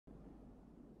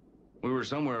We were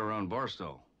somewhere around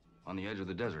Barstow, on the edge of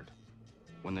the desert,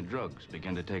 when the drugs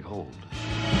began to take hold.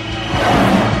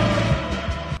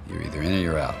 You're either in or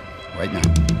you're out. Right now.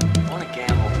 I want to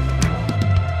gamble.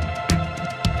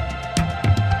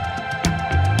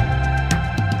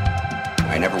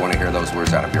 I never want to hear those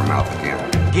words out of your mouth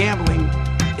again. Gambling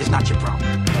is not your problem.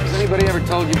 Has anybody ever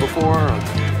told you before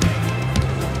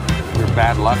your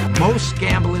bad luck? Most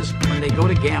gamblers, when they go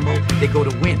to gamble, they go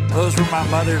to win. Those were my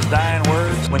mother's dying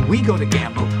words. When we go to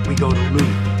gamble, we go to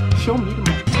lose. Show me the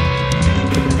money.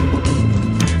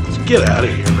 Let's get out of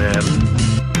here, man.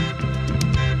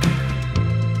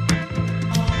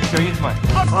 Show you the money.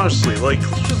 Honestly, let's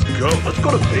just go. Let's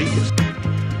go to Vegas.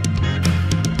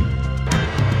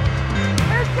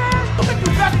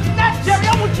 Jerry,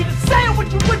 I want you to say what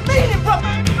you would mean it, brother.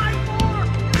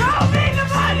 Show me the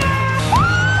money!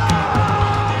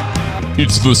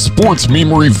 It's the Sports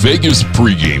Memory Vegas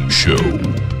pregame show.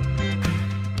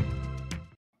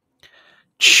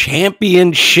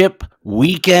 Championship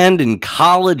weekend in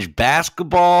college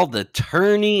basketball. The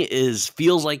tourney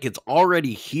feels like it's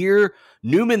already here.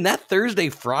 Newman, that Thursday,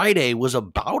 Friday was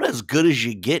about as good as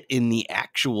you get in the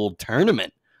actual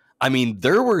tournament. I mean,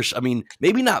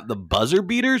 maybe not the buzzer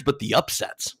beaters, but the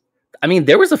upsets. I mean,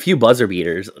 there was a few buzzer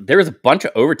beaters. There was a bunch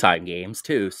of overtime games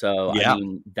too. So yeah. I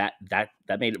mean, that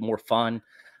made it more fun.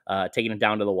 Taking it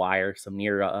down to the wire, some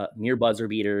near buzzer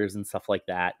beaters and stuff like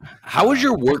that. How was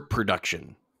your work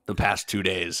production the past 2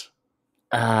 days?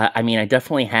 I mean, I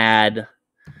definitely had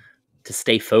to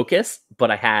stay focused, but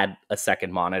I had a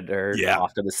second monitor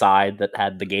off to the side that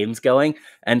had the games going.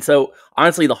 And so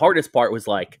honestly, the hardest part was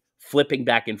like flipping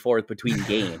back and forth between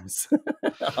games.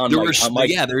 There's so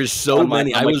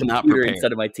many. I was not prepared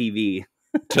instead of my TV.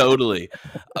 Totally.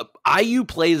 IU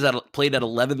played at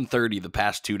 11:30 the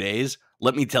past 2 days.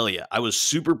 Let me tell you, I was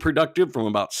super productive from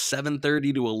about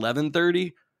 7:30 to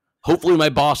 11:30. Hopefully my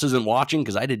boss isn't watching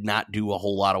because I did not do a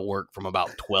whole lot of work from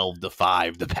about 12 to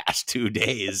 5 the past 2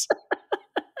 days.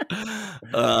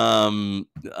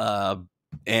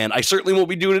 And I certainly won't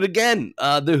be doing it again.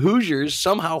 The Hoosiers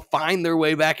somehow find their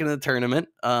way back into the tournament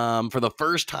for the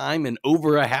first time in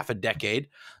over a half a decade.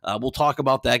 We'll talk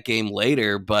about that game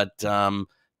later, but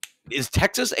is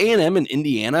Texas A&M and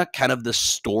Indiana kind of the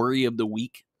story of the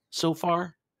week so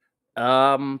far?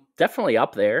 Definitely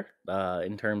up there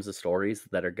in terms of stories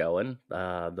that are going.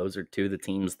 Those are two of the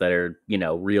teams that are,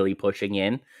 really pushing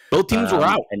in. Both teams were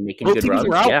out and making good runs.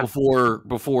 Both teams were out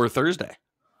before Thursday.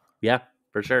 Yeah,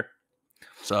 for sure.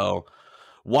 So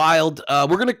wild. We're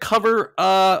going to cover,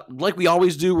 like we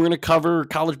always do, we're going to cover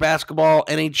college basketball,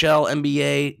 NHL,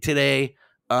 NBA today.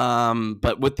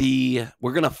 But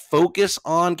we're going to focus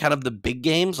on kind of the big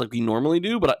games like we normally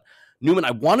do. But Newman,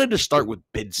 I wanted to start with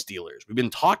bid stealers. We've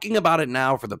been talking about it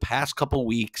now for the past couple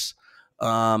weeks.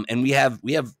 And we have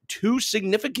two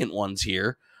significant ones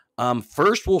here.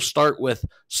 First, we'll start with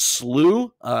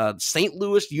SLU, St.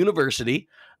 Louis University,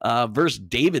 versus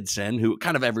Davidson, who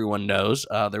kind of everyone knows.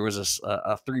 There was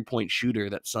a three-point shooter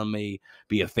that some may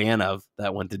be a fan of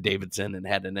that went to Davidson and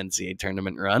had an NCAA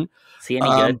tournament run. See any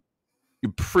good?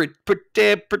 Pretty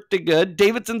good.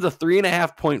 Davidson's a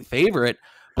 3.5-point favorite.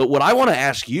 But what I want to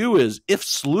ask you is, if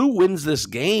SLU wins this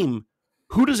game,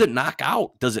 who does it knock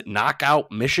out? Does it knock out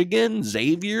Michigan,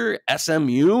 Xavier,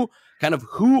 SMU? Kind of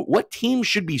what team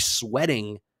should be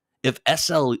sweating if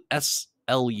SLU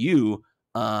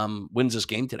wins this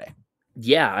game today?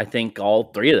 Yeah, I think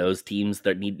all three of those teams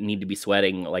that need to be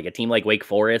sweating, like a team like Wake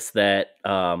Forest that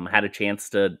had a chance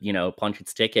to, punch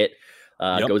its ticket,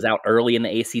 goes out early in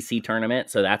the ACC tournament.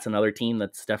 So that's another team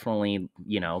that's definitely,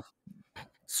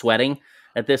 sweating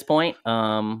at this point.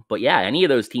 But yeah, any of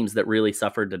those teams that really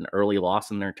suffered an early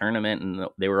loss in their tournament and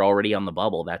they were already on the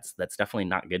bubble, that's definitely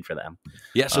not good for them.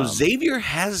 Yeah, so Xavier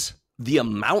has the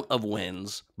amount of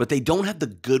wins, but they don't have the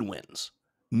good wins.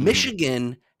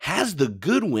 Michigan has the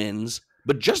good wins,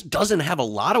 but just doesn't have a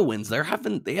lot of wins.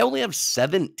 They only have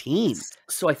 17.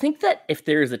 So I think that if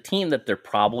there's a team that they're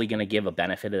probably going to give a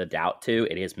benefit of the doubt to,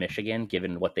 it is Michigan,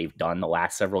 given what they've done the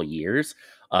last several years.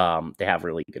 They have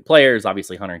really good players,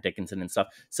 obviously Hunter Dickinson and stuff.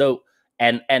 So,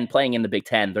 and playing in the Big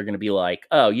Ten, they're going to be like,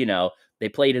 oh, they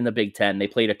played in the Big Ten. They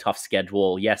played a tough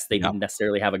schedule. Yes, they didn't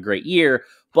necessarily have a great year,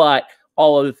 but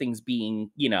all other things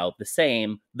being, the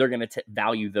same, they're going to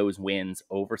value those wins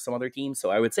over some other teams.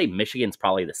 So I would say Michigan's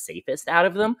probably the safest out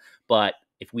of them. But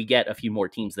if we get a few more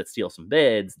teams that steal some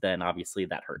bids, then obviously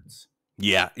that hurts.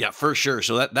 Yeah, for sure.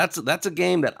 So that's a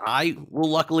game that I will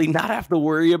luckily not have to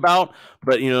worry about.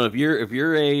 But if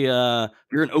you're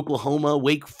an Oklahoma,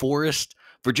 Wake Forest,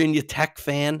 Virginia Tech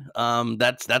fan,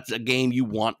 that's a game you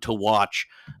want to watch.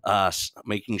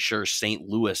 Making sure St.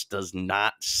 Louis does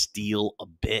not steal a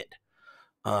bid.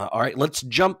 All right, let's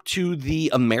jump to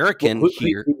the American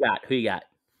here. Who you got?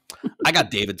 I got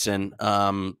Davidson.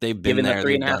 They've been Given there. the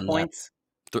 3.5 They've done points.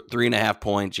 3.5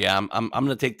 points. Yeah, I'm going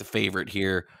to take the favorite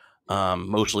here,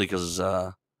 mostly because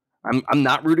I'm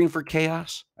not rooting for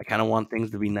chaos. I kind of want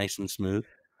things to be nice and smooth.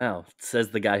 Oh, says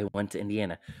the guy who went to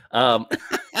Indiana.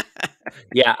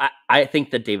 Yeah, I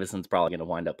think that Davidson's probably going to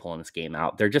wind up pulling this game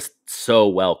out. They're just so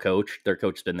well coached. Their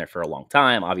coach's been there for a long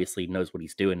time. Obviously, knows what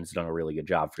he's doing. Has done a really good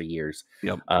job for years.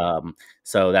 Yep.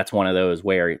 So that's one of those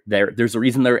where there's a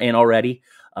reason they're in already,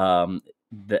 and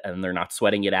they're not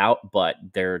sweating it out. But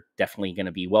they're definitely going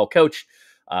to be well coached.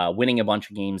 Winning a bunch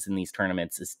of games in these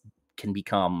tournaments can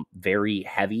become very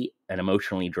heavy and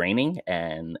emotionally draining.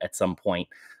 And at some point,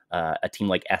 a team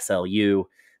like SLU,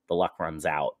 the luck runs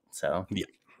out. So yeah.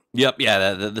 Yep,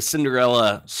 yeah, the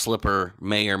Cinderella slipper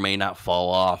may or may not fall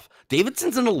off.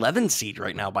 Davidson's an 11 seed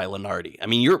right now by Lenardi. I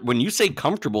mean, when you say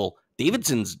comfortable,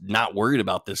 Davidson's not worried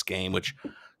about this game, which,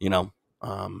 that's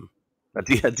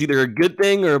either a good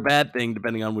thing or a bad thing,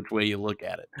 depending on which way you look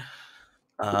at it.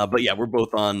 But yeah, we're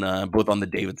both on the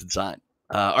Davidson side.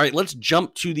 All right, let's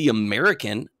jump to the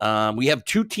American. We have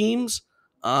two teams.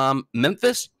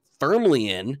 Memphis firmly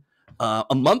in.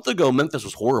 A month ago, Memphis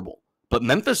was horrible. But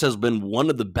Memphis has been one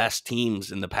of the best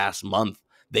teams in the past month.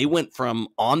 They went from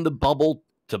on the bubble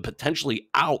to potentially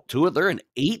out to it. They're an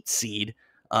 8 seed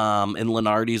in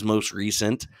Lenardi's most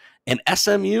recent. And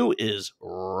SMU is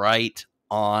right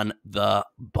on the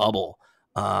bubble.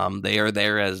 They are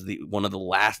there as one of the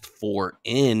last 4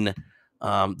 in.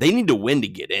 They need to win to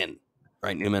get in,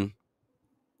 right, Newman?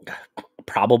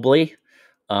 Probably.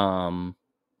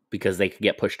 Because they could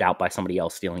get pushed out by somebody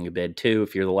else stealing a bid too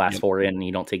if you're the last 4 in and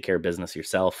you don't take care of business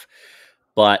yourself.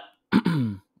 But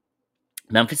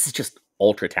Memphis is just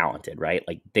ultra talented, right?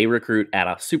 Like they recruit at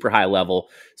a super high level,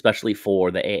 especially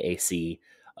for the AAC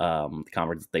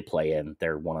conference they play in.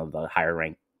 They're one of the higher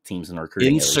ranked teams in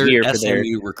recruiting. Insert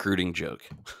SMU recruiting joke.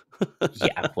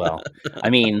 Yeah, well, I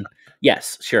mean,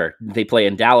 yes, sure. They play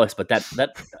in Dallas, but that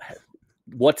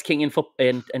what's king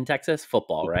in Texas?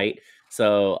 Football, right?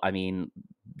 So, I mean,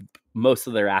 most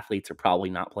of their athletes are probably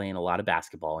not playing a lot of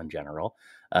basketball in general.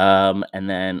 And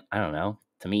then, I don't know,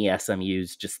 to me,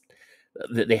 SMU's just,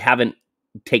 they haven't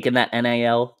taken that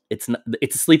NIL. It's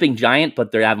a sleeping giant,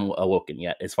 but they haven't awoken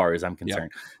yet, as far as I'm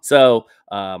concerned. Yeah. So,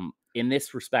 in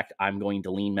this respect, I'm going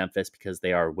to lean Memphis because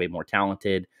they are way more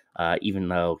talented, even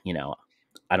though,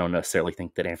 I don't necessarily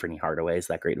think that Anthony Hardaway is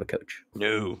that great of a coach.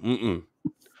 No.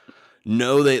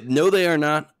 No, they are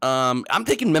not. I'm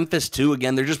taking Memphis too.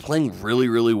 Again, they're just playing really,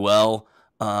 really well.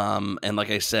 And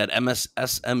like I said,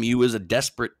 SMU is a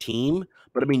desperate team.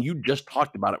 But I mean, you just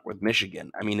talked about it with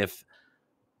Michigan. I mean, if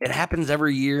it happens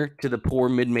every year to the poor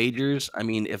mid majors, I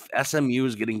mean, if SMU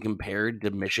is getting compared to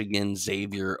Michigan,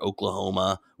 Xavier,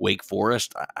 Oklahoma, Wake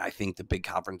Forest, I think the big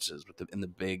conferences and the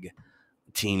big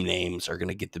team names are going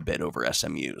to get the bid over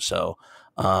SMU. So,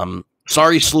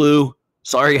 sorry, SLU.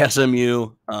 Sorry,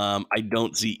 SMU. I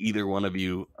don't see either one of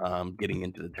you getting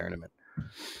into the tournament.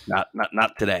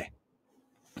 Not today.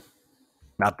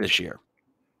 Not this year.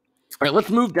 All right, let's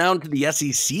move down to the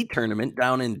SEC tournament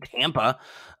down in Tampa.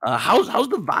 How's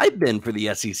the vibe been for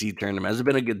the SEC tournament? Has it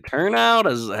been a good turnout?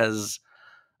 Is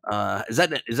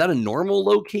that a normal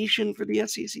location for the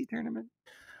SEC tournament?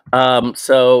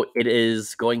 So it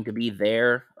is going to be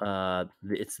there.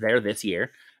 It's there this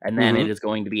year, and then it is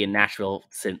going to be in Nashville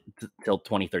till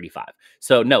 2035.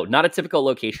 So no, not a typical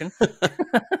location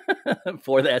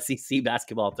for the SEC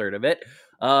basketball tournament.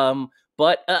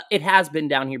 But it has been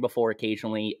down here before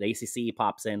occasionally. The ACC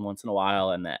pops in once in a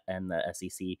while, and the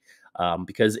SEC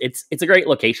because it's a great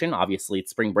location. Obviously,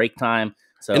 it's spring break time,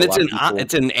 so and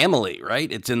it's in Amalie,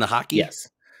 right? It's in the hockey. Yes,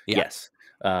 yes.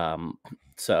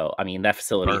 So, I mean, that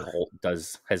facility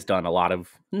has done a lot of,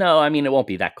 no, I mean, it won't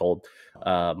be that cold.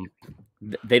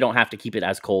 They don't have to keep it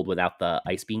as cold without the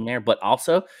ice being there. But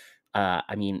also,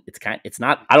 I mean, I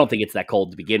don't think it's that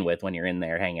cold to begin with when you're in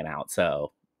there hanging out.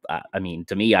 So, I mean,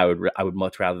 to me, I would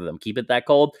much rather them keep it that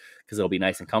cold because it'll be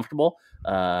nice and comfortable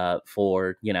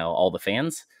for, all the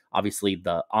fans. Obviously,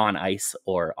 the on ice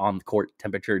or on the court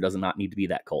temperature does not need to be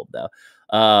that cold, though.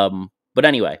 But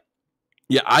anyway.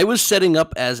 Yeah, I was setting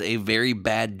up as a very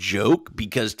bad joke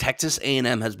because Texas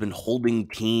A&M has been holding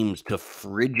teams to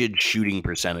frigid shooting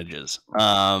percentages.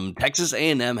 Texas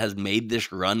A&M has made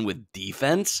this run with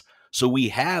defense. So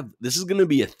this is going to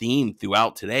be a theme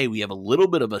throughout today. We have a little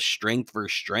bit of a strength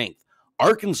versus strength.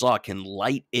 Arkansas can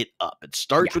light it up. It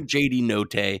starts with J.D.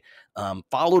 Note,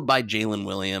 followed by Jalen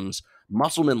Williams.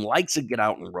 Musselman likes to get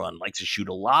out and run, likes to shoot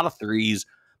a lot of threes.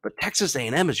 But Texas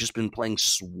A&M has just been playing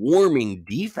swarming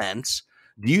defense.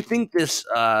 Do you think this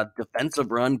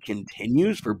defensive run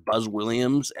continues for Buzz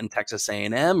Williams and Texas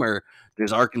A&M, or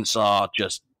does Arkansas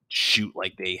just shoot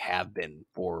like they have been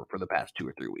for the past 2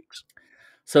 or 3 weeks?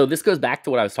 So this goes back to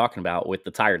what I was talking about with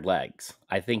the tired legs.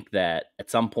 I think that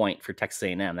at some point for Texas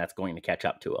A&M, that's going to catch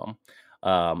up to them.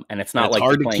 And it's not like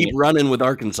hard to keep running with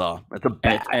Arkansas. That's a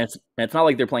bad. And it's not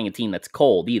like they're playing a team that's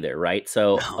cold either, right?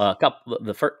 So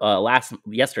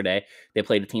yesterday they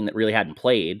played a team that really hadn't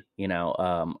played,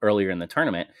 earlier in the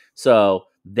tournament. So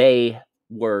they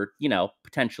were,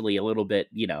 potentially a little bit,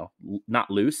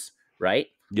 not loose, right?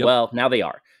 Yep. Well, now they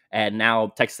are, and now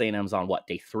Texas A&M's on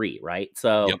day 3, right?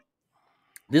 So. Yep.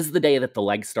 This is the day that the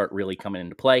legs start really coming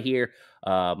into play here.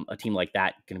 A team like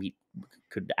that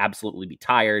could absolutely be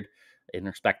tired in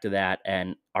respect to that.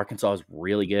 And Arkansas is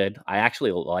really good. I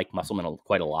actually like Musselman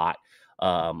quite a lot.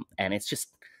 And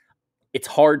it's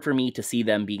hard for me to see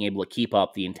them being able to keep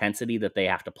up the intensity that they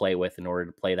have to play with in order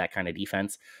to play that kind of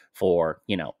defense for,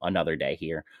 another day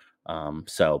here.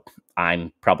 So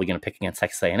I'm probably going to pick against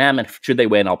Texas A&M, and should they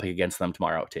win, I'll pick against them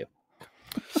tomorrow too.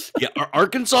 Yeah,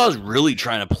 Arkansas is really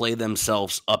trying to play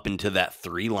themselves up into that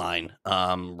 3 line.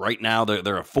 Right now,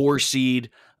 they're a 4 seed.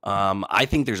 I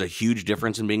think there's a huge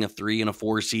difference in being a 3 and a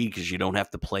 4 seed because you don't have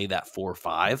to play that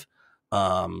 4-5,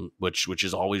 which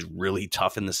is always really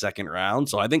tough in the second round.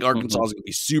 So I think Arkansas is going to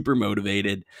be super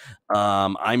motivated.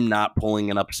 I'm not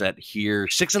pulling an upset here.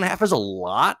 6.5 is a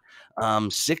lot.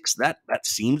 6 that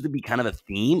seems to be kind of a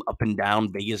theme up and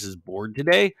down Vegas's board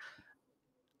today.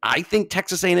 I think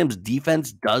Texas A&M's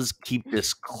defense does keep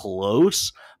this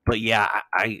close, but yeah,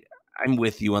 I'm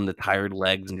with you on the tired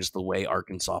legs and just the way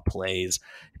Arkansas plays.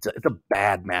 It's a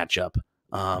bad matchup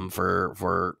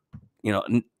for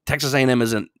Texas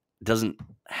A&M doesn't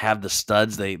have the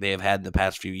studs they have had the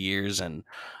past few years, and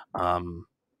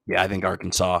I think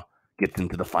Arkansas gets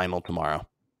into the final tomorrow.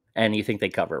 And you think they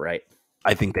cover, right?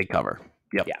 I think they cover.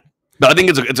 Yep. Yeah, but I think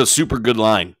it's a super good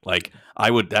line. Like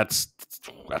that's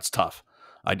tough.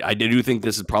 I do think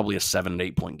this is probably a 7 to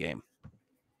 8 point game.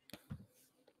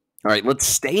 All right, let's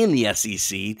stay in the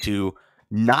SEC to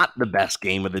not the best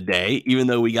game of the day, even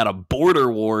though we got a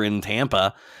border war in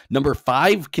Tampa. Number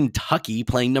 5, Kentucky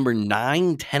playing number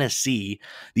 9, Tennessee.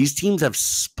 These teams have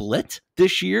split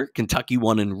this year. Kentucky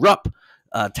won in Rupp.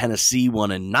 Tennessee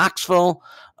won in Knoxville.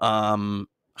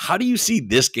 How do you see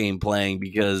this game playing?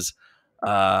 Because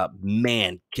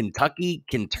Kentucky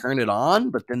can turn it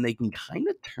on, but then they can kind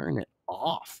of turn it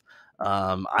off.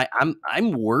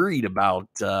 I'm worried about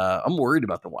the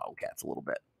Wildcats a little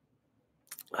bit.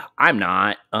 I'm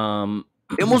not.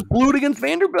 They almost blew it against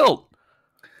Vanderbilt.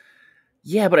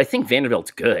 Yeah, but I think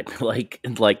Vanderbilt's good, like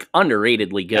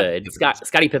underratedly good. Yeah,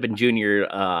 Scottie Pippen Jr.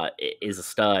 Is a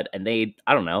stud, and they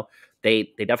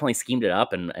definitely schemed it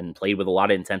up and played with a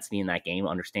lot of intensity in that game,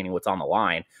 understanding what's on the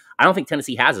line. I don't think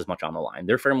Tennessee has as much on the line.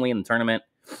 They're firmly in the tournament.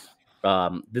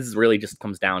 This is really just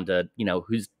comes down to,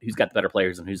 who's got the better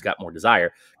players and who's got more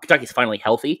desire. Kentucky's finally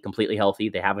healthy, completely healthy.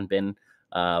 They haven't been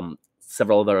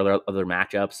several other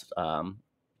matchups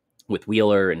with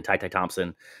Wheeler and Ty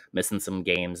Thompson missing some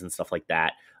games and stuff like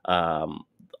that.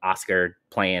 Oscar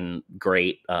playing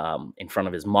great in front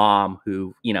of his mom,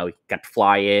 who, got to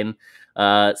fly in.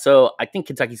 So I think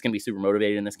Kentucky's going to be super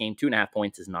motivated in this game. 2.5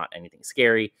 points is not anything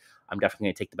scary. I'm definitely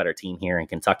going to take the better team here in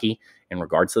Kentucky in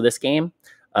regards to this game.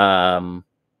 But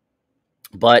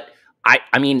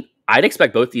I'd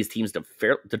expect both these teams to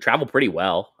travel pretty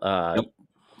well.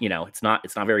 It's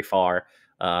not very far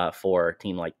for a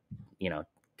team like,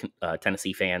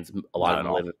 Tennessee fans. A lot of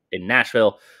them live in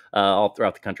Nashville, all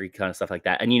throughout the country, kind of stuff like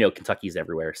that. And, Kentucky's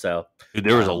everywhere. So dude,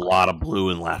 there was a lot of blue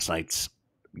in last night's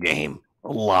game.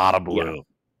 A lot of blue.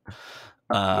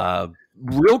 Yeah.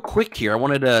 Real quick here, I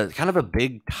wanted to kind of a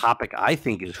big topic, I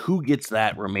think, is who gets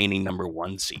that remaining number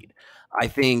 1 seed. I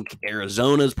think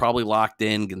Arizona's probably locked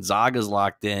in. Gonzaga's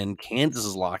locked in. Kansas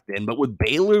is locked in. But with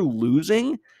Baylor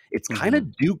losing, it's kind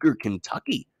of Duke or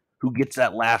Kentucky who gets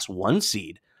that last 1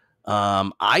 seed.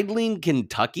 I'd lean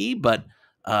Kentucky, but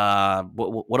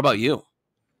what about you?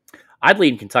 I'd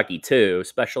lean Kentucky too,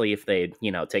 especially if they,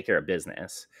 take care of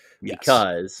business. Yes.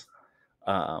 Because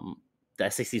the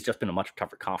SEC's just been a much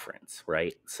tougher conference,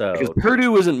 right? So because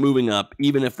Purdue isn't moving up,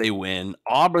 even if they win.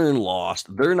 Auburn lost;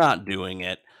 they're not doing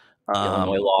it.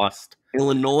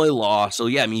 Illinois lost. So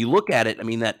yeah, you look at it.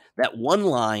 That 1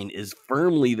 line is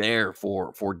firmly there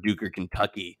for Duke or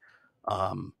Kentucky.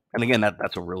 And again,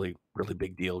 that's a really really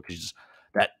big deal because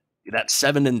that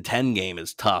 7 and 10 game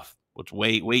is tough. It's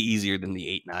way easier than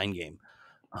the 8-9 game.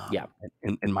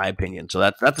 In my opinion. So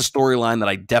that's a storyline that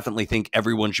I definitely think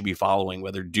everyone should be following,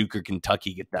 whether Duke or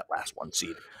Kentucky get that last 1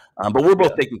 seed. But we're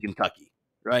both taking Kentucky.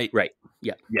 right? Right.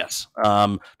 Yeah. Yes.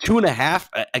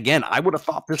 2.5. Again, I would have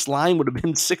thought this line would have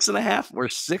been 6.5 or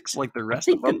 6 like the I rest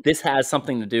of think them. that this has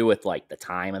something to do with like the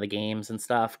time of the games and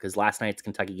stuff. Because last night's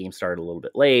Kentucky game started a little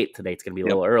bit late. Today it's going to be a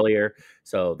little earlier,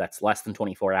 so that's less than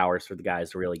 24 hours for the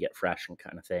guys to really get fresh and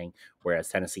kind of thing. Whereas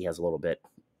Tennessee has a little bit,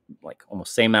 like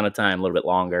almost same amount of time, a little bit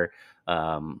longer.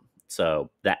 So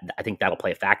that I think that'll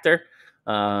play a factor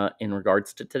in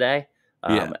regards to today.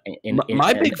 My big at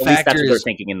least factor that's what they're is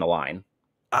thinking in the line.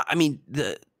 I mean,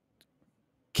 the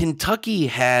Kentucky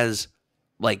has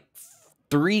like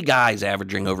 3 guys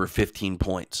averaging over 15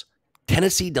 points.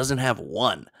 Tennessee doesn't have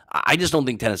one. I just don't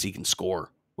think Tennessee can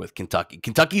score with Kentucky.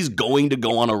 Kentucky's going to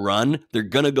go on a run. They're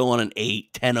going to go on an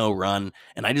 8-10-0 run,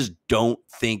 and I just don't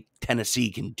think Tennessee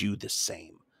can do the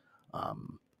same.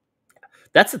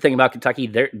 That's the thing about Kentucky.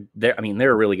 They're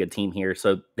a really good team here,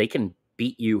 so they can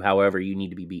beat you however you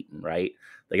need to be beaten, right?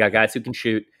 They got guys who can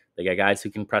shoot. They got guys who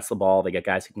can press the ball. They got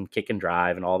guys who can kick and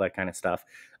drive and all that kind of stuff.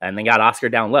 And they got Oscar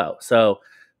down low. So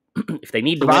if they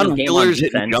need to win a game on defense,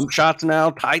 hitting jump shots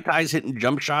now. Ty's hitting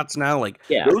jump shots now. Like,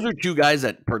 those are 2 guys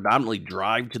that predominantly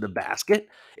drive to the basket.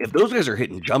 If those guys are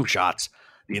hitting jump shots,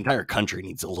 the entire country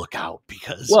needs to look out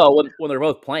because... Well, when they're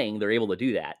both playing, they're able to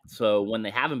do that. So when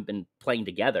they haven't been playing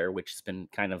together, which has been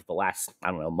kind of the last,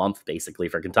 month basically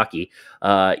for Kentucky,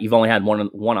 you've only had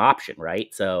one option,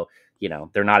 right? So,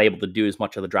 they're not able to do as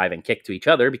much of the drive and kick to each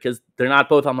other because they're not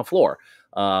both on the floor.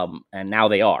 And now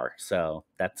they are. So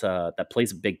that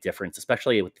plays a big difference,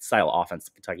 especially with the style of offense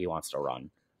that Kentucky wants to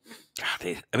run.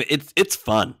 It's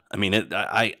fun. I mean,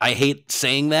 I hate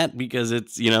saying that because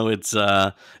it's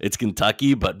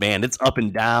Kentucky, but man, it's up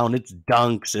and down. It's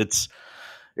dunks. It's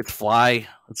flying.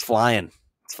 It's fun.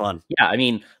 Yeah, I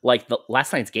mean, like the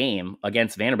last night's game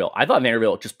against Vanderbilt, I thought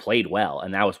Vanderbilt just played well,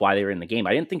 and that was why they were in the game.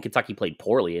 I didn't think Kentucky played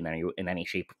poorly in any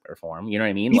shape or form. You know what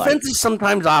I mean? Defense is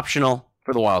sometimes optional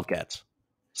for the Wildcats.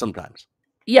 Sometimes.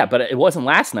 Yeah, but it wasn't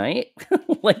last night.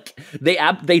 Like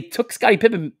they took Scottie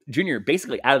Pippen Jr.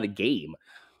 basically out of the game,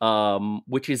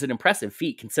 which is an impressive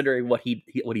feat considering what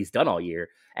he's done all year.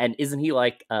 And isn't he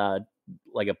like an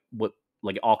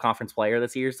all conference player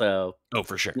this year? So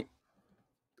for sure.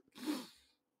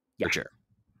 Yeah. For sure.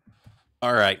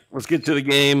 All right, let's get to the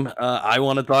game I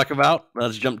want to talk about.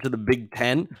 Let's jump to the Big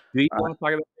Ten. Do you want to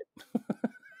talk about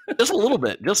it? Just a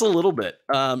little bit.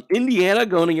 Indiana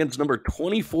going against number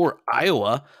 24,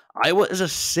 Iowa. Iowa is a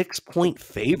 6-point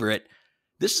favorite.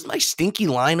 This is my stinky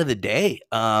line of the day.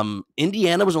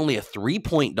 Indiana was only a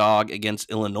 3-point dog against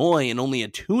Illinois and only a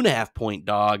 2.5-point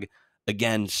dog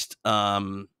against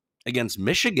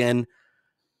Michigan.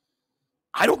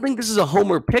 I don't think this is a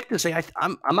homer pick to say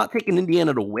I'm not taking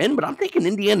Indiana to win, but I'm taking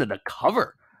Indiana to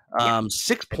cover.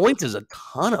 6 points is a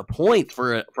ton of points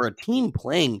for a team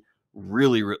playing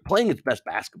playing its best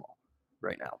basketball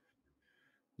right now.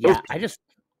 Yeah, I just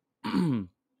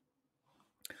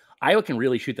Iowa can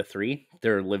really shoot the 3.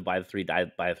 They're live by the 3, die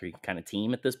by the 3 kind of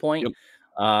team at this point. Yep.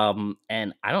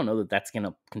 And I don't know that that's going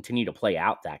to continue to play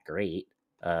out that great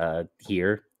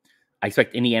here. I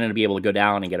expect Indiana to be able to go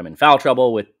down and get them in foul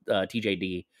trouble with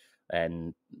TJD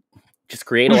and just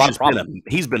create a lot of problems.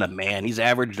 He's been a man. He's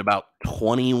averaged about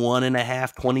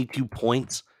 22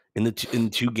 points in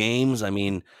 2 games. I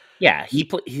mean, yeah, he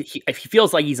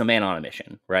feels like he's a man on a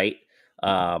mission, right?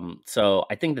 So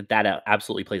I think that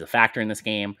absolutely plays a factor in this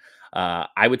game.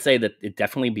 I would say that it'd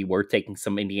definitely be worth taking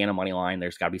some Indiana money line.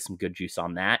 There's got to be some good juice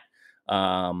on that.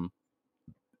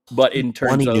 But in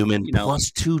terms of Newman,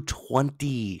 plus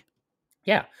 220.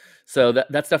 Yeah, so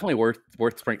that's definitely worth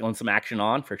sprinkling some action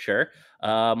on for sure.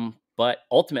 But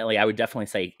ultimately, I would definitely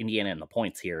say Indiana and the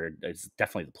points here is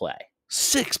definitely the play.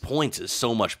 6 points is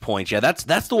so much points. Yeah,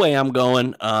 that's the way I'm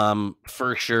going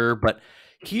for sure. But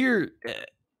here,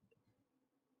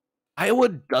 Iowa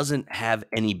doesn't have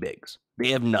any bigs.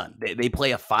 They have none. They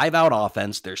play a 5-out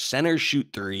offense. Their centers shoot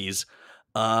threes.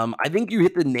 I think you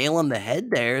hit the nail on the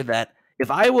head there that if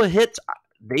Iowa hits,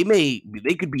 they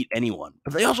could beat anyone,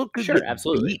 but they also could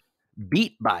absolutely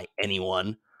beat by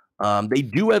anyone. They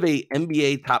do have a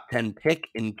NBA top 10 pick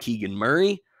in Keegan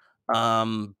Murray.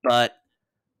 But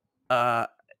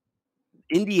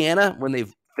Indiana, when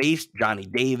they've faced Johnny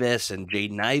Davis and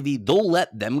Jaden Ivey, they'll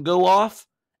let them go off,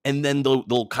 and then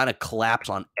they'll kind of collapse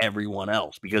on everyone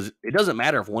else because it doesn't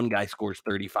matter if one guy scores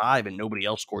 35 and nobody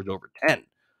else scores over 10.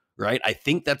 Right? I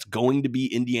think that's going to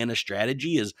be Indiana's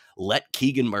strategy is let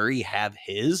Keegan Murray have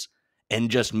his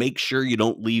and just make sure you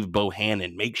don't leave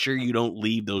Bohannon. Make sure you don't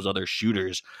leave those other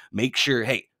shooters. Make sure,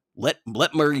 hey, let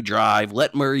Murray drive.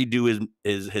 Let Murray do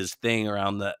his thing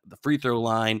around the free throw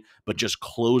line, but just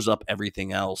close up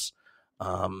everything else.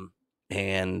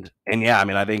 And yeah, I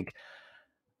mean, I think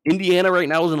Indiana right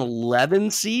now is an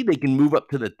 11 seed. They can move up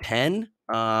to the 10.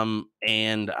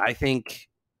 And I think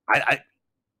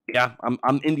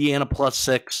I'm Indiana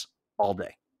 +6 all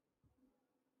day.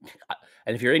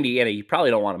 And if you're Indiana, you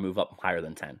probably don't want to move up higher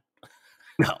than 10.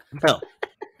 No.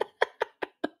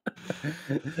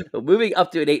 But moving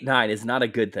up to an 8-9 is not a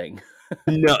good thing.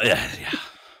 No, yeah.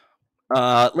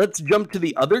 Let's jump to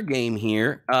the other game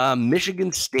here.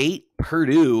 Michigan State,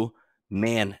 Purdue.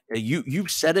 Man,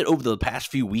 you've said it over the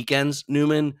past few weekends,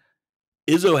 Newman.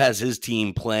 Izzo has his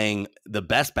team playing the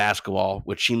best basketball,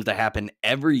 which seems to happen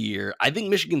every year. I think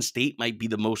Michigan State might be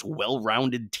the most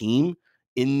well-rounded team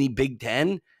in the Big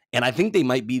Ten, and I think they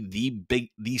might be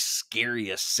the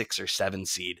scariest 6 or 7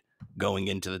 seed going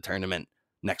into the tournament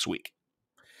next week.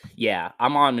 Yeah,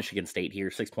 I'm on Michigan State here.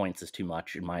 6 points is too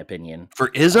much, in my opinion. For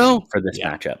Izzo? For this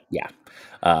matchup, yeah.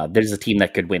 There's a team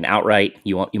that could win outright.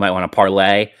 You might want to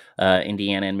parlay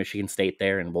Indiana and Michigan State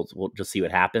there, and we'll just see what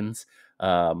happens.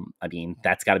 I mean,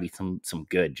 that's got to be some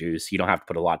good juice. You don't have to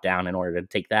put a lot down in order to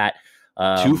take that.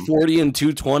 240 and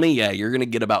 220, yeah, you're going to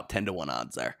get about 10-1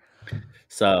 odds there.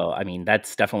 So, I mean,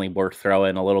 that's definitely worth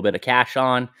throwing a little bit of cash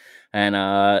on. And,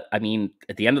 I mean,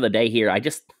 at the end of the day here, I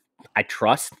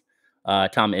trust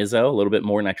Tom Izzo a little bit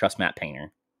more than I trust Matt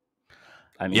Painter.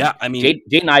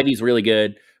 Jaden Ivey's really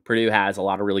good. Purdue has a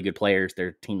lot of really good players. They're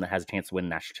a team that has a chance to win the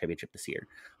national championship this year.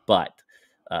 But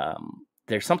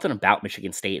there's something about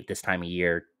Michigan State at this time of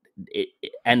year.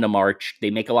 End of March, they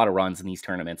make a lot of runs in these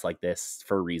tournaments like this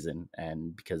for a reason,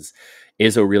 and because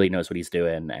Izzo really knows what he's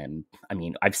doing. And I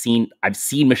mean, I've seen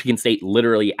Michigan State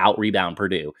literally out rebound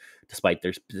Purdue despite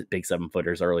their big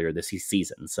 7-footers earlier this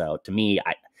season. So to me,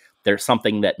 there's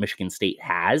something that Michigan State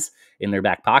has in their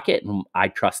back pocket, and I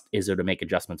trust Izzo to make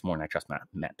adjustments more than I trust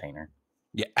Matt Painter.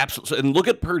 Yeah, absolutely. And look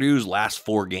at Purdue's last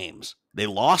 4 games. They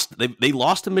lost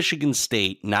to Michigan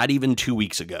State not even 2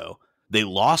 weeks ago. They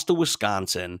lost to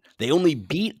Wisconsin. They only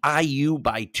beat IU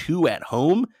by 2 at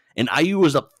home, and IU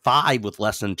was up 5 with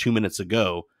less than 2 minutes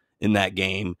ago in that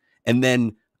game. And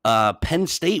then Penn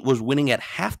State was winning at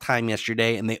halftime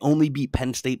yesterday, and they only beat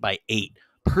Penn State by 8.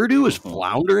 Purdue is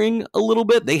floundering a little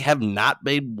bit. They have not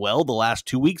played well the last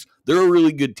 2 weeks. They're a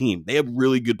really good team. They have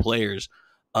really good players.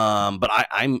 But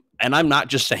I'm not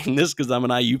just saying this because I'm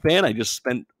an IU fan. I just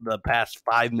spent the past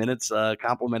 5 minutes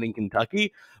complimenting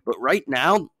Kentucky. But right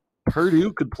now,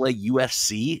 Purdue could play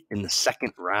USC in the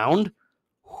second round.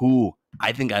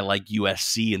 I think I like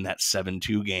USC in that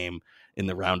 7-2 game in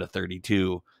the round of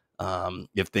 32.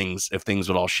 If things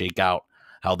would all shake out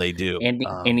how they do. And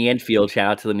in the Enfield,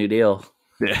 shout out to the New Deal.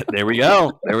 There we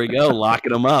go.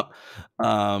 Locking them up.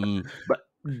 But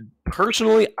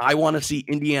personally, I want to see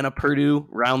Indiana-Purdue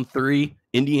round 3.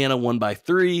 Indiana won by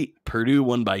 3. Purdue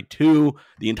won by 2.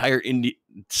 The entire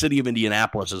city of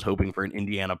Indianapolis is hoping for an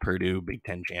Indiana-Purdue Big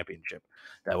Ten championship.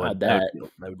 That would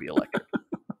be electric.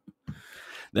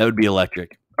 That would be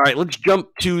electric. All right, let's jump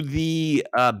to the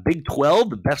Big 12,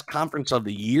 the best conference of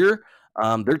the year.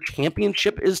 Their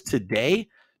championship is today.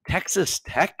 Texas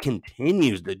Tech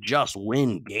continues to just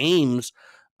win games.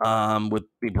 With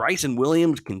Bryson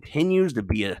Williams continues to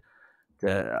be a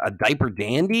diaper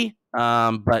dandy.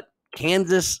 But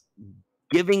Kansas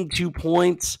giving 2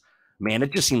 points, man,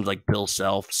 it just seems like Bill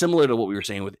Self, similar to what we were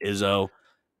saying with Izzo.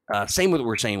 Same with what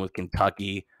we're saying with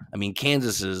Kentucky. I mean,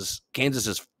 Kansas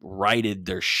has righted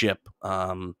their ship,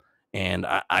 and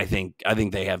I think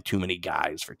they have too many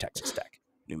guys for Texas Tech.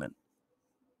 Newman.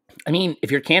 I mean,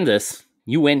 if you're Kansas,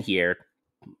 you win here.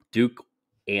 Duke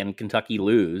and Kentucky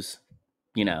lose.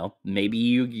 You know, maybe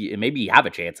you have a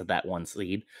chance at that 1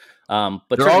 seed. But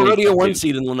they're already a 1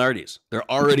 seed in Lunardi's. They're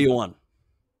already a 1.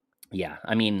 Yeah,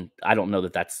 I mean, I don't know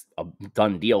that that's a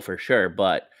done deal for sure,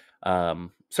 but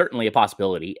certainly a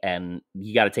possibility. And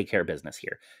you got to take care of business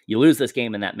here. You lose this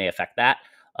game, and that may affect that.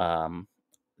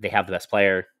 They have the best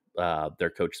player. Their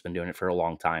coach has been doing it for a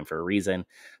long time for a reason.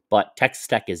 But Texas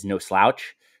Tech is no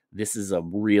slouch. This is a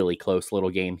really close little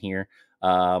game here.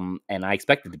 And I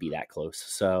expect it to be that close.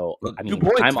 So, I mean,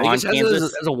 I'm on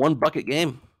Kansas as a 1-bucket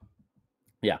game.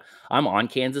 Yeah, I'm on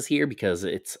Kansas here because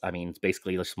it's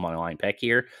basically just a money line pick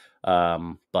here.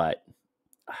 But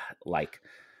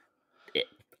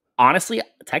honestly,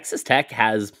 Texas Tech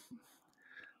has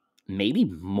maybe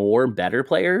more better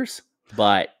players,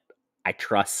 but I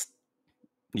trust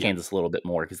Kansas a little bit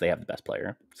more because they have the best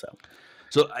player.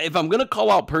 So if I'm going to call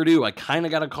out Purdue, I kind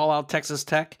of got to call out Texas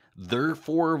Tech. Their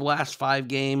 4 of last 5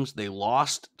 games, they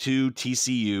lost to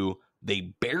TCU.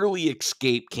 They barely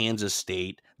escaped Kansas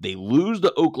State. They lose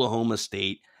to Oklahoma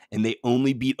State. and they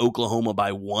only beat Oklahoma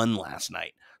by 1 last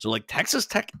night. So, like, Texas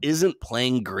Tech isn't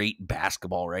playing great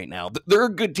basketball right now. They're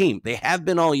a good team. They have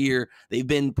been all year. They've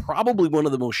been probably one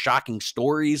of the most shocking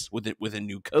stories with a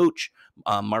new coach,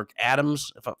 Mark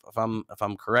Adams, if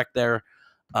I'm correct there.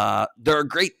 They're a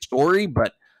great story,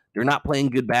 but they're not playing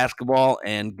good basketball.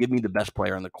 And give me the best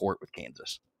player on the court with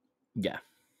Kansas. Yeah.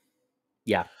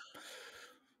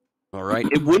 All right.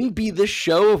 It wouldn't be this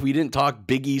show if we didn't talk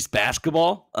Big East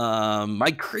basketball.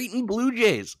 My Creighton Blue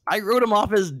Jays, I wrote them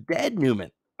off as dead, Newman.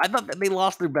 I thought that they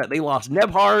lost their bet. They lost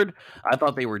Nebhard. I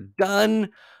thought they were done.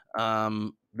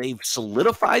 They've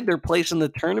solidified their place in the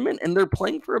tournament, and they're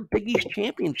playing for a Big East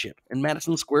championship in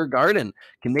Madison Square Garden.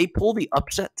 Can they pull the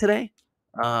upset today?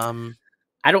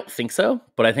 I don't think so,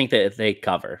 but I think that if they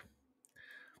cover.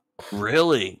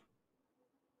 Really?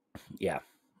 Yeah.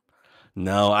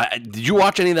 No. Did you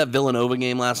watch any of that Villanova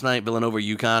game last night? Villanova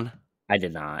UConn? I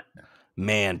did not.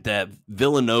 Man, that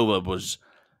Villanova was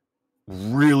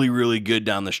really, really good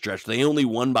down the stretch. They only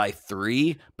won by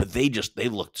 3, but they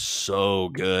looked so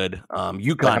good.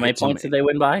 UConn. How many points did they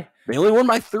win by? They only won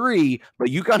by 3, but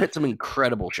UConn hit some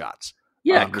incredible shots.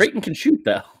 Yeah, Creighton can shoot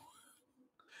though.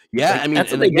 Yeah, like, I mean,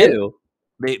 that's what they do.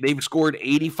 They've scored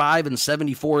 85 and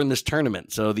 74 in this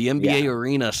tournament, so the NBA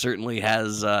arena certainly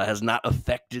has not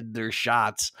affected their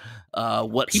shots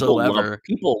whatsoever.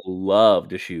 People love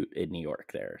to shoot in New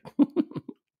York there.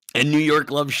 And New York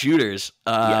loves shooters.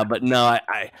 But no,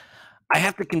 I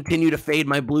have to continue to fade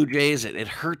my Blue Jays. It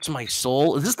hurts my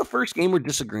soul. Is this the first game we're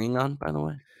disagreeing on, by the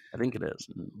way? I think it is.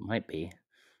 Might be.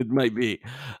 It might be.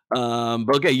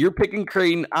 But okay, you're picking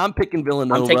Creighton. I'm picking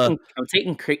Villanova. I'm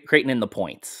taking Creighton in the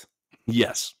points.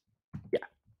 Yes. Yeah.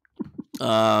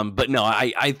 But no,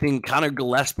 I think Connor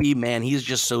Gillespie, man, he's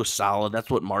just so solid. That's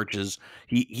what marches.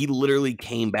 He literally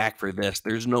came back for this.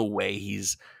 There's no way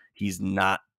he's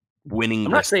not winning.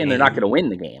 I'm not saying they're not going to win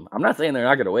the game. I'm not saying they're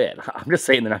not going to win. I'm just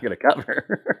saying they're not going to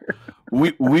cover.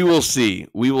 we will see.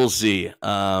 We will see.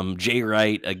 Jay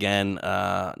Wright again.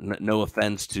 No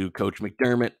offense to Coach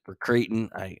McDermott for Creighton.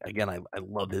 I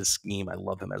love his scheme. I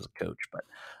love him as a coach. But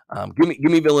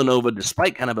give me Villanova,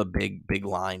 despite kind of a big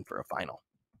line for a final.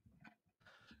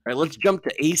 All right, let's jump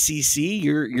to ACC.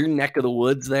 Your neck of the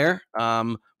woods there.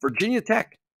 Virginia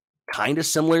Tech, kind of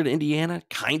similar to Indiana,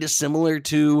 kind of similar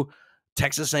to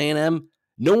Texas A&M.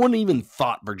 No one even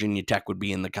thought Virginia Tech would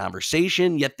be in the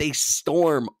conversation, yet they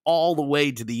storm all the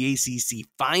way to the ACC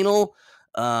final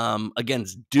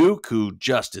against Duke, who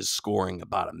just is scoring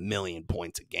about 1 million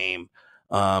points a game.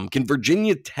 Can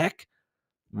Virginia Tech,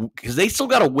 because they still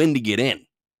got to win to get in.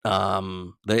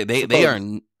 They are.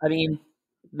 I mean,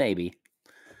 maybe.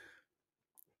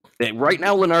 Right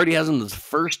now, Lenardi has them as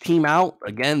first team out.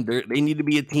 Again, they need to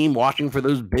be a team watching for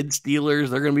those bid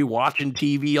stealers. They're going to be watching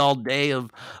TV all day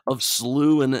of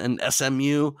SLU and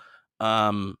SMU.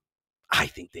 I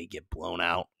think they get blown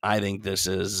out. I think this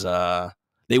is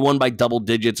they won by double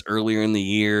digits earlier in the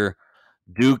year.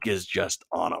 Duke is just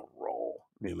on a roll,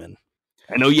 Newman.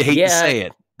 I know you hate to say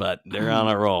it, but they're on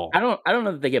a roll. I don't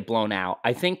know that they get blown out.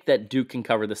 I think that Duke can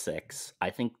cover the 6. I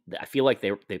feel like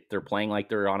they're playing like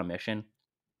they're on a mission.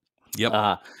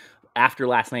 Yep. After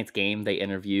last night's game, they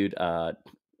interviewed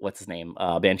what's his name,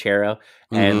 Banchero,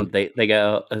 and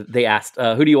they asked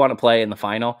who do you want to play in the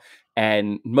final,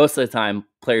 and most of the time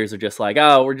players are just like,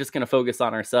 oh, we're just going to focus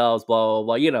on ourselves, blah blah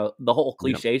blah. You know, the whole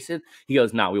cliche shit. He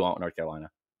goes, no, we want North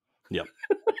Carolina. Yep.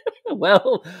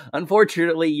 Well,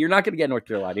 unfortunately, you're not going to get North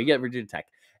Carolina. You get Virginia Tech,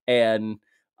 and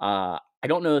I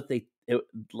don't know if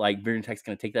Virginia Tech's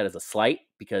going to take that as a slight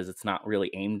because it's not really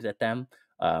aimed at them.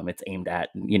 It's aimed at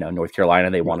North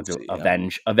Carolina. They wanted to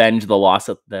avenge the loss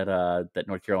that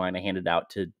North Carolina handed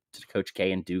out to Coach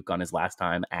K and Duke on his last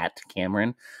time at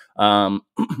Cameron.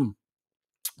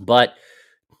 But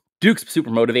Duke's super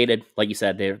motivated, like you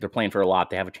said. They're playing for a lot.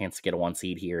 They have a chance to get a 1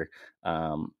 seed here.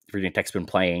 Virginia Tech's been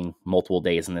playing multiple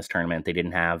days in this tournament. They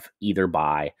didn't have either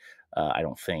bye, I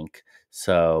don't think.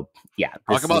 So yeah,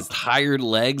 talk about tired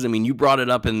legs. I mean, you brought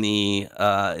it up in the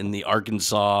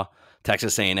Arkansas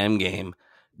Texas A&M game.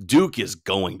 Duke is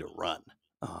going to run.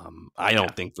 I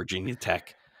don't think Virginia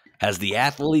Tech has the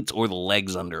athletes or the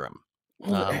legs under them.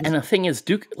 And the thing is,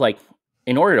 Duke,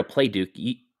 in order to play Duke,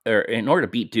 in order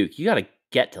to beat Duke, you got to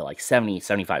get to 70,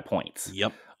 75 points.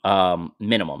 Yep.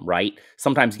 Minimum, right?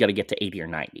 Sometimes you got to get to 80 or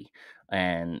 90.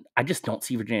 And I just don't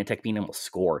see Virginia Tech being able to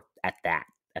score at that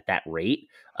rate.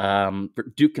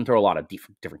 Duke can throw a lot of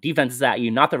different defenses at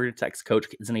you. Not that Virginia Tech's coach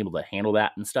isn't able to handle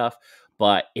that and stuff,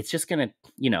 but it's just going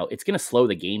to, slow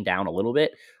the game down a little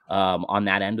bit on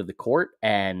that end of the court.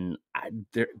 And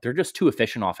they're just too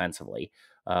efficient offensively.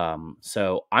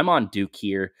 So I'm on Duke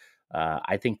here.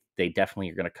 I think they definitely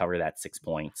are going to cover that 6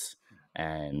 points.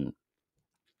 And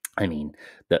I mean,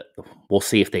 we'll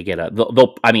see if they get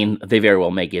I mean, they very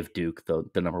well may give Duke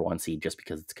the number 1 seed just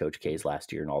because it's Coach K's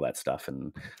last year and all that stuff.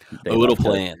 And it'll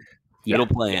play in. Yeah, it'll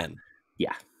play in.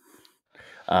 Yeah.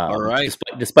 All right.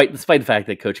 Despite the fact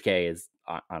that Coach K is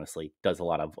honestly does a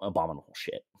lot of abominable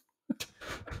shit.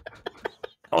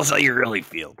 Tell us how you really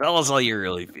feel.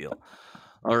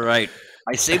 All right.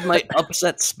 I saved my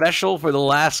upset special for the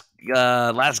last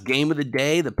game of the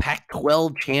day, the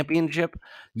Pac-12 championship.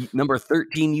 Number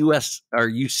 13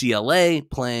 UCLA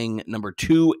playing number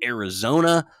 2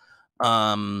 Arizona.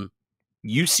 UCLA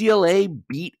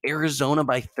beat Arizona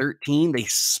by 13. They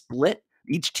split.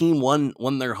 Each team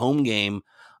won their home game.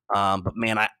 But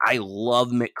man, I love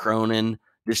Mick Cronin.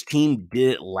 This team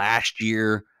did it last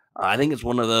year. I think it's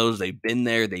one of those. They've been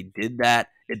there. They did that.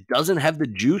 It doesn't have the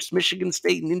juice Michigan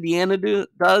State and Indiana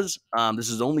does. This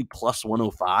is only plus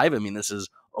 105. I mean, this is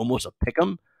almost a pick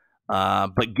 'em.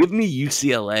 But give me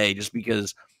UCLA just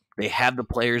because they have the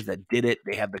players that did it.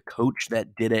 They have the coach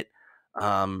that did it.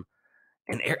 And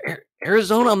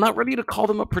Arizona, I'm not ready to call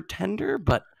them a pretender,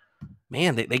 but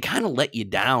man, they kind of let you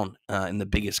down in the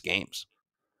biggest games.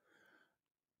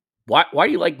 Why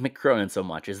do you like Mick Cronin so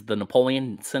much? Is it the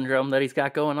Napoleon syndrome that he's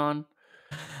got going on?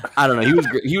 I don't know.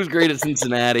 He was great at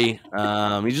Cincinnati.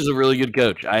 He's just a really good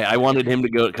coach. I wanted him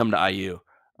to come to IU.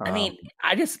 I mean,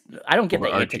 I don't get the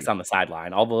antics on the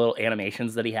sideline. All the little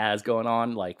animations that he has going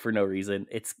on, like for no reason.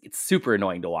 It's super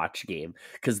annoying to watch a game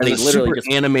because they literally just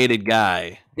animated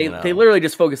guy. They literally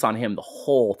just focus on him the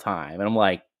whole time, and I'm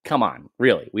like, come on,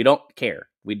 really? We don't care.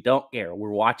 We're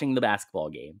watching the basketball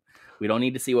game. We don't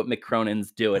need to see what Mick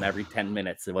Cronin's doing every 10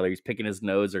 minutes, whether he's picking his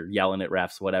nose or yelling at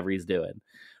refs, whatever he's doing.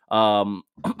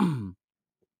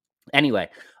 Anyway,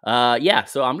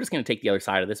 so I'm just going to take the other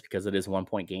side of this because it is a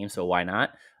 1-point game, so why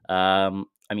not?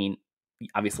 I mean,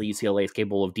 obviously UCLA is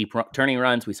capable of deep turning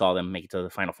runs. We saw them make it to the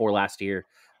Final Four last year,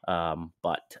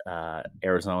 but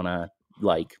Arizona,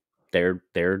 like they're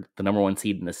the number 1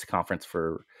 seed in this conference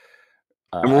for.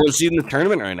 Number 1 seed in the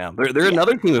tournament right now. They're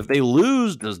another team. If they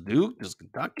lose, does Duke, does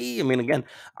Kentucky? I mean, again,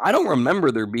 I don't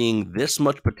remember there being this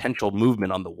much potential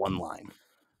movement on the 1 line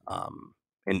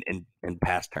in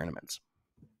past tournaments.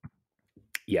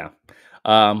 Yeah.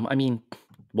 I mean,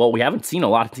 well, we haven't seen a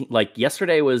lot of like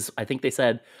yesterday was, I think they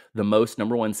said the most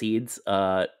number 1 seeds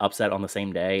upset on the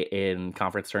same day in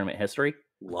conference tournament history.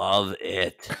 Love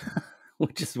it.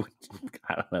 Which is,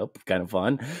 I don't know, kind of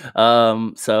fun.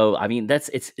 So I mean,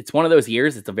 it's one of those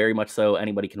years. It's a very much so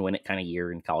anybody can win it kind of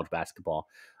year in college basketball.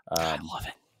 I love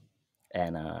it.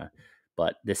 And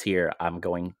but this year I'm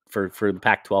going for the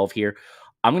Pac-12 here.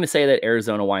 I'm going to say that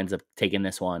Arizona winds up taking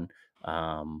this one,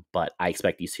 but I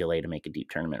expect UCLA to make a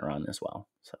deep tournament run as well.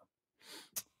 So,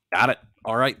 got it.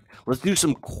 All right, let's do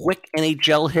some quick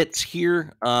NHL hits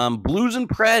here. Blues and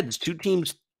Preds, 2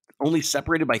 teams only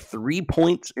separated by 3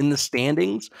 points in the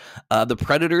standings. The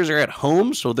Predators are at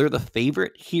home, so they're the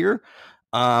favorite here.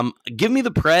 Give me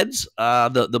the Preds.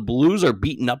 The Blues are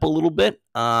beaten up a little bit,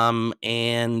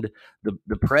 and the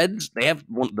Preds, they have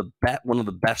one of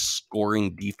the best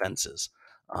scoring defenses,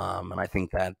 and I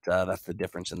think that that's the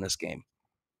difference in this game.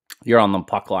 You're on the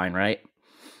puck line, right?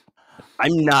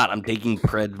 I'm not. I'm taking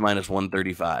Preds minus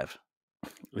 135.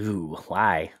 Ooh,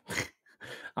 why?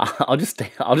 I'll just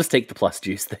take the plus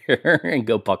juice there and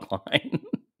go puck line.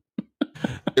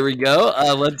 Here we go.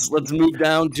 Let's move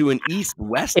down to an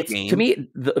East-West game. To me,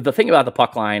 the thing about the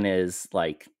puck line is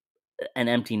like an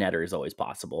empty netter is always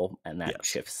possible, and that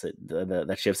shifts it.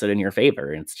 That shifts it in your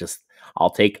favor. And it's just I'll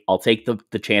take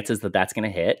the chances that's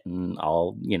going to hit, and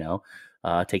I'll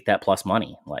take that plus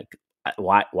money. Like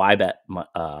why bet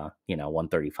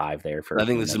 135 there for? I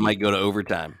think this might go to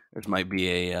overtime. This might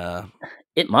be a.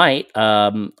 It might.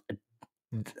 Haven't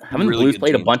the Blues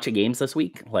played a bunch of games this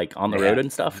week, like on the road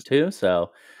and stuff too?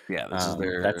 So yeah, this is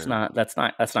their. That's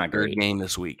not great game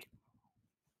this week.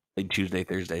 Like Tuesday,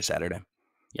 Thursday, Saturday.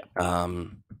 Yeah.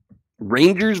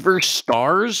 Rangers versus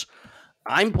Stars.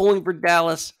 I'm pulling for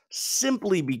Dallas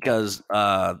simply because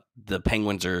the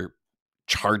Penguins are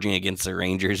charging against the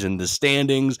Rangers in the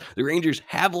standings. The Rangers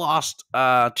have lost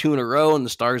 2 in a row, and the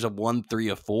Stars have won 3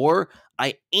 of 4.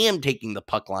 I am taking the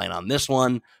puck line on this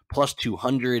one. Plus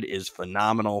 200 is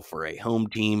phenomenal for a home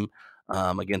team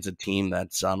against a team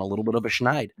that's on a little bit of a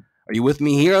schneid. Are you with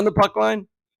me here on the puck line?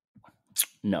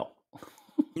 No.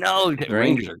 No, the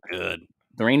Rangers are good.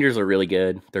 The Rangers are really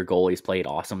good. Their goalies played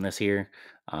awesome this year.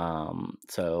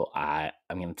 So I'm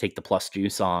going to take the plus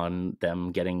juice on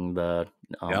them getting the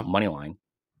money line.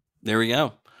 There we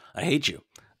go. I hate you.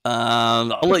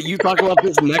 I'll let you talk about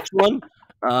this next one.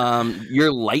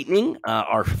 Your Lightning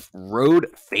are road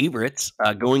favorites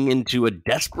going into a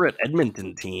desperate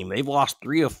Edmonton team. They've lost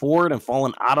 3 of 4 and have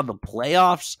fallen out of the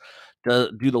playoffs. Do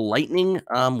the Lightning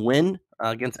win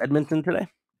against Edmonton today?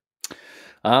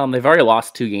 They've already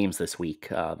lost 2 games this week.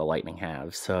 The Lightning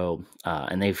have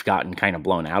and they've gotten kind of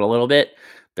blown out a little bit.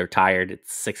 They're tired.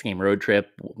 It's a 6-game road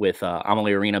trip with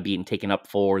Amalie Arena being taken up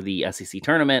for the SEC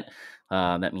tournament.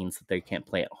 That means that they can't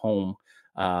play at home.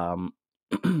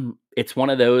 It's one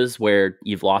of those where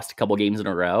you've lost a couple games in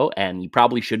a row and you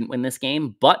probably shouldn't win this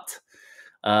game. But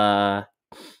that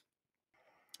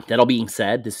all being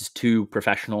said, this is too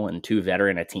professional and too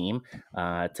veteran a team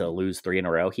to lose 3 in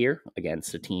a row here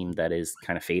against a team that is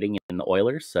kind of fading in the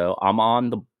Oilers. So I'm on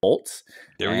the Bolts.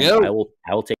 There we go.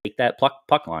 I will take that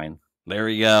puck line. There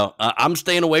we go. I'm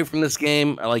staying away from this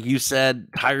game. Like you said,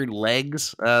 tired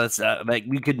legs. Like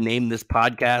we could name this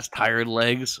podcast "Tired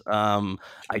Legs."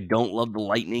 I don't love the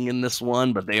Lightning in this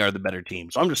one, but they are the better team,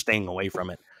 so I'm just staying away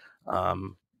from it.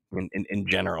 In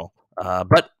general,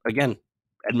 but again,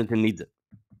 Edmonton needs it.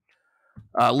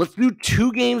 Let's do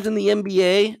 2 games in the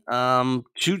NBA.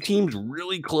 2 teams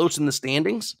really close in the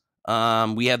standings.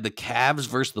 We have the Cavs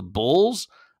versus the Bulls,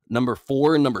 number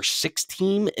 4 and number 6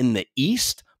 team in the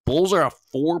East. Bulls are a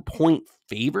 4-point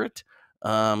favorite.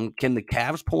 Can the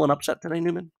Cavs pull an upset today,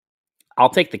 Newman? I'll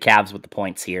take the Cavs with the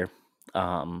points here.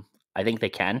 I think they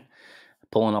can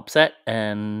pull an upset,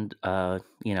 and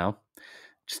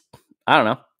just I don't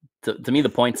know. To me, the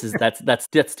points is that's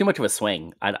too much of a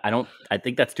swing. I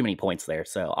think that's too many points there.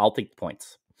 So I'll take the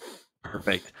points.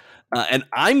 Perfect. And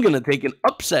I'm going to take an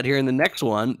upset here in the next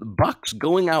one. Bucks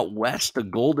going out west to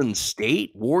Golden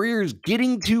State. Warriors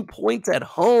getting 2 points at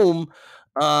home.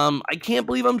 I can't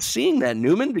believe I'm seeing that,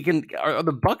 Newman. Are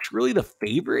the Bucks really the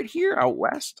favorite here out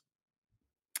west?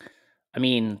 I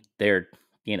mean, they're,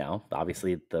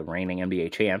 obviously the reigning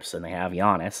NBA champs, and they have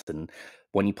Giannis. And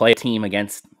when you play a team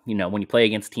against, when you play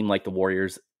against a team like the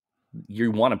Warriors,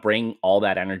 you want to bring all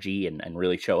that energy and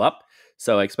really show up.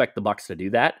 So I expect the Bucks to do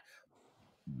that.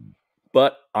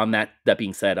 But on that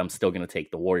being said, I'm still going to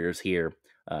take the Warriors here,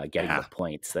 getting the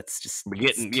points. That's just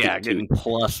getting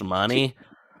plus money.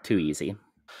 Too easy.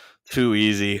 Too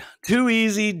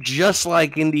easy, just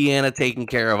like Indiana taking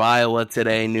care of Iowa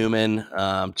today, Newman.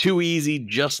 Too easy,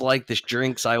 just like the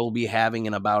drinks I will be having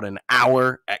in about an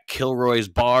hour at Kilroy's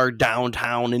Bar,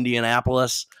 downtown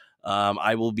Indianapolis.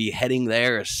 I will be heading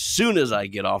there as soon as I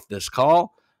get off this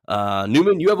call.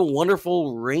 Newman, you have a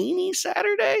wonderful rainy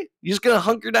Saturday? You just going to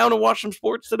hunker down and watch some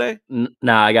sports today?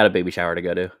 Nah, I got a baby shower to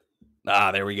go to.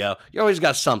 There we go. You always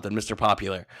got something, Mr.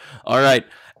 Popular. All right.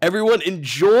 Everyone,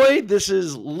 enjoy. This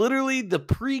is literally the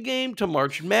pregame to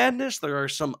March Madness. There are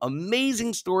some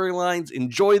amazing storylines.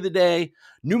 Enjoy the day.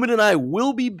 Newman and I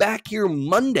will be back here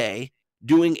Monday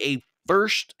doing a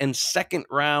first and second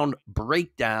round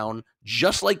breakdown,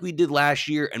 just like we did last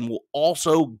year, and we'll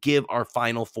also give our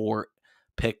Final Four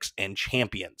picks and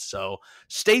champions. So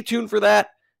stay tuned for that.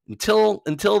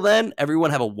 Until then, everyone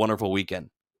have a wonderful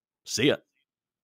weekend. See ya.